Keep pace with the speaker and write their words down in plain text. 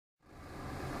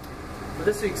For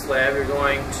this week's lab, you're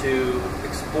going to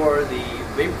explore the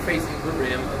vapor phase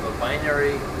equilibrium of a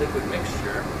binary liquid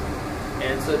mixture.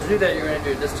 And so to do that, you're going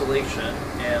to do a distillation,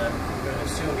 and I'm going to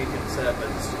assume you can set up a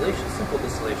distillation, simple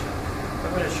distillation.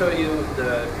 I'm going to show you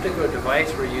the particular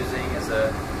device we're using is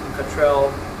a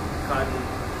Cottrell cotton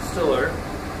distiller,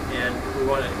 and we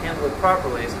want to handle it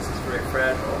properly since it's very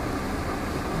fragile.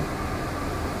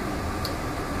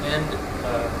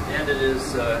 And it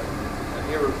is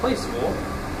irreplaceable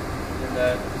in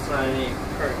that it's not in any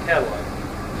current catalog.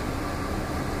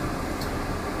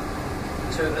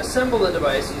 To assemble the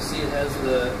device, you see it has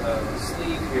the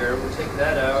sleeve here. We'll take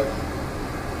that out.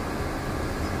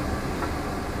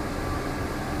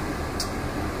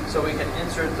 So we can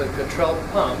insert the Cottrell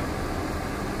pump,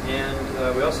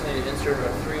 and we also need to insert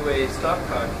a three-way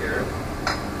stopcock here.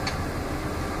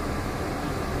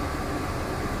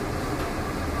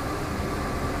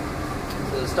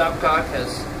 So the stopcock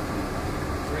has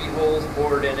 3 holes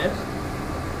bored in it,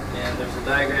 and there's a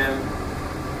diagram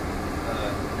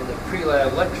in the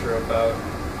pre-lab lecture about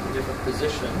the different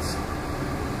positions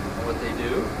and what they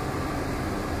do.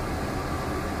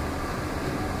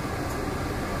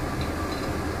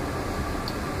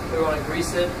 We want to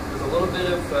grease it with a little bit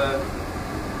of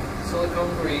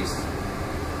silicone grease,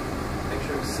 make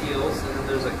sure it seals, and then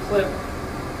there's a clip,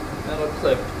 metal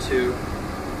clip to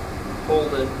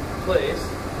hold it in place.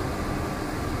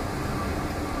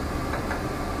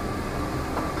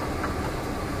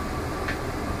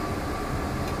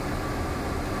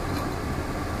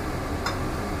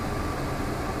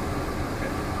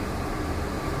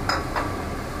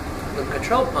 The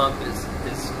Cottrell pump is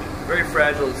very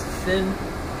fragile. It's thin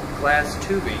glass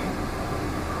tubing.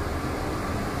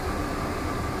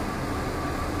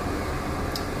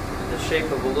 In the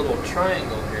shape of a little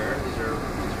triangle here. These are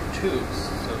tubes,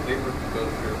 so vapor can go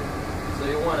through. So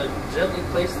you want to gently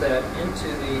place that into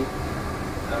the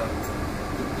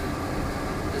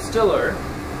distiller.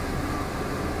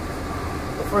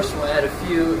 Well, first we'll add a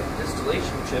few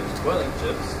distillation chips, boiling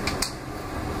chips.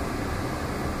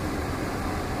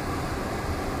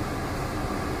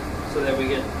 So that we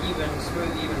get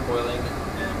smooth, even boiling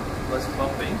and less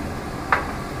bumping.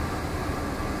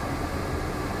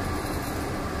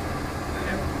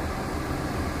 Okay.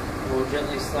 We'll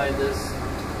gently slide this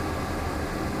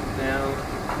down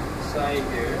the side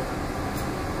here.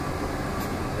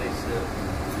 Place it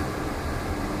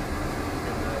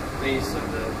in the base of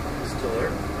the distiller.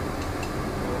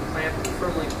 We'll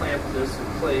firmly clamp this in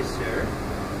place here.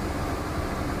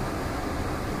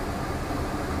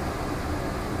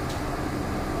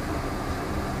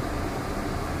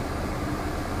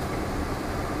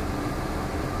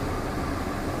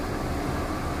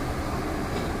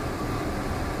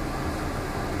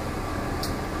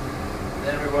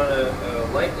 Then we want to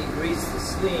lightly grease the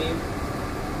sleeve,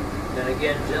 and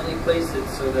again gently place it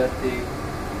so that the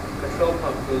Cottrell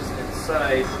pump goes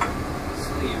inside the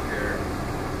sleeve here.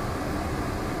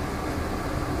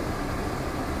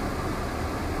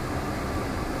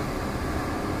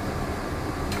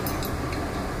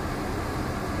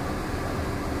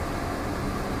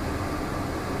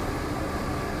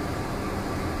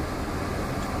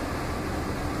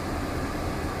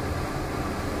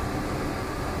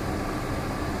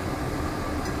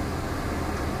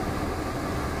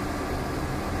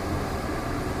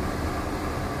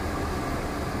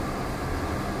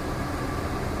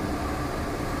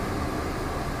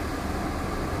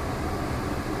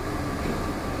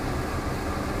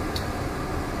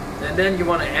 And then you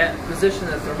want to position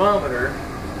the thermometer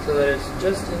so that it's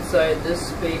just inside this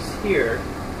space here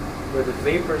where the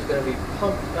vapor is going to be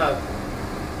pumped up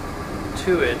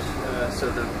to it.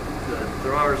 So the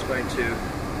thermometer is going to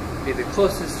be the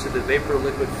closest to the vapor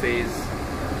liquid phase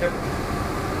temperature.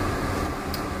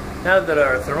 Now that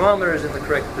our thermometer is in the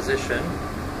correct position,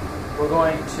 we're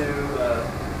going to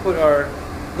put our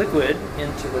liquid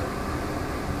into the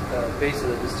base of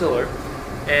the distiller.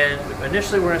 And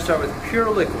initially we're going to start with pure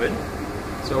liquid.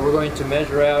 So we're going to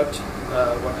measure out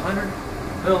 100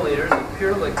 milliliters of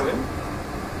pure liquid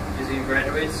using a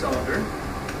graduated cylinder.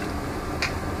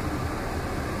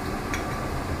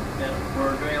 And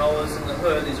we're doing all this in the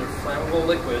hood. These are flammable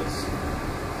liquids,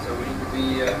 so we need to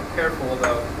be careful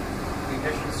about the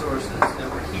ignition sources,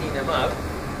 and we're heating them up.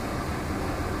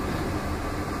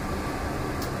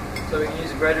 So we can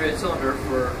use a graduated cylinder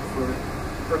for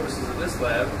purposes of this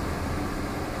lab.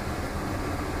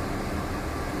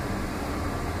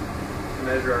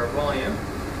 Measure our volume.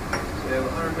 So we have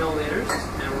 100 milliliters,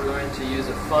 and we're going to use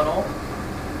a funnel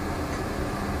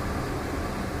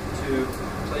to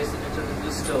place it into the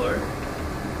distiller.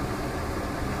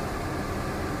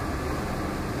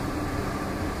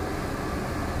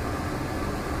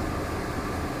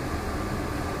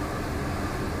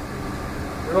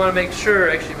 want to make sure,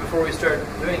 actually, before we start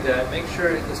doing that, make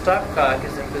sure the stopcock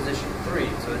is in position 3,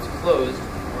 so it's closed,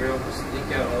 and we don't just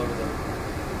leak out all over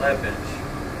the lab bench.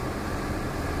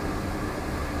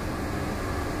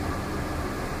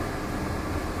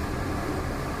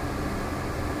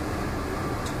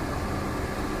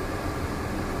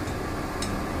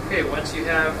 Okay, once you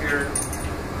have your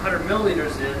 100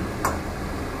 milliliters in,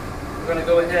 we're going to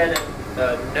go ahead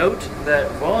and note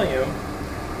that volume,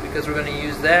 because we're going to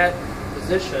use that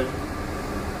position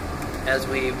as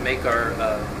we make our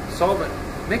solvent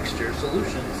mixture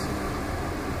solutions.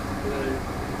 We're going to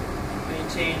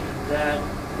maintain that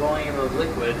volume of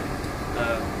liquid,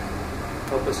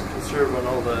 help us conserve on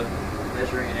all the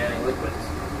measuring and adding liquids.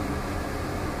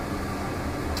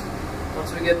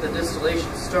 Once we get the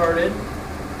distillation started,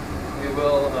 we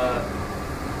will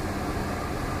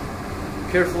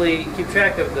carefully keep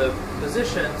track of the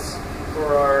positions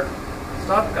for our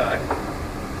stopcock,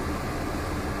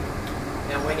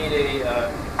 and we need a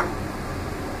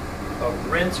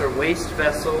rinse or waste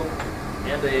vessel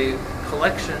and a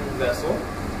collection vessel.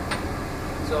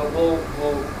 So we'll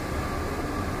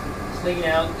clean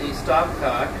out the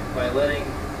stopcock by letting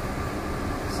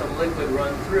some liquid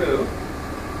run through.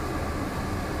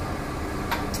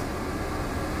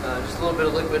 Just a little bit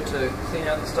of liquid to clean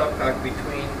out the stopcock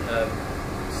between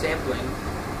sampling,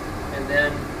 and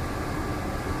then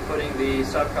putting the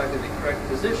stopcock in the correct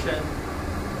position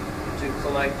to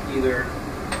collect either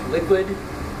liquid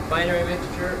binary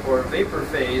mixture or vapor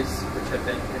phase, which have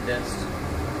been condensed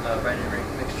binary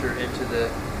mixture into the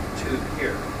tube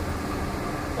here.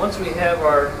 Once we have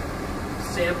our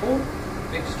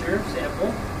mixture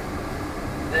sample,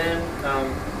 then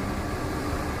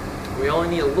we only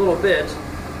need a little bit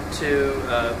to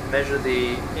measure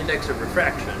the index of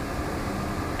refraction,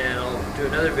 and I'll do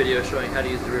another video showing how to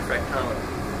use the refractometer.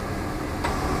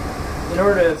 In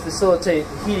order to facilitate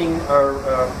heating our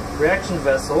reaction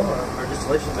vessel, our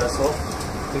distillation vessel,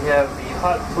 we have the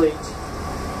hot plate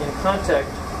in contact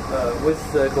with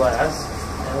the glass,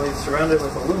 and we've surrounded it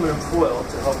with aluminum foil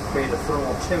to help create a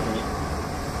thermal chimney.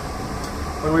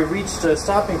 When we reached a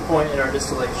stopping point in our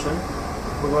distillation,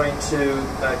 we're going to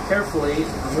carefully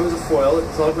remove the foil.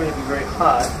 It's all going to be very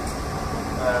hot.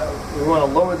 We want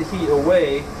to lower the heat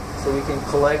away so we can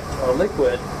collect our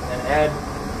liquid and add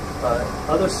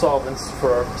other solvents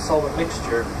for our solvent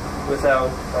mixture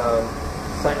without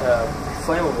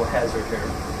flammable hazard here.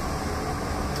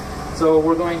 So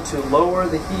we're going to lower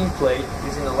the heating plate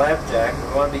using the lab jack.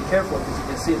 We want to be careful because you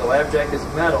can see the lab jack is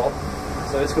metal,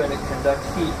 so it's going to conduct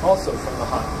heat also from the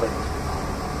hot plate.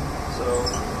 So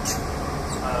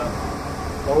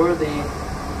lower the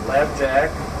lab jack,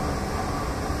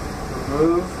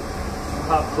 remove the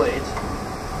hot plate,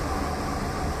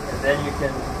 and then you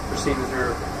can proceed with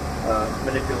your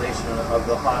manipulation of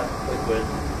the hot liquid,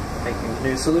 making the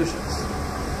new solutions.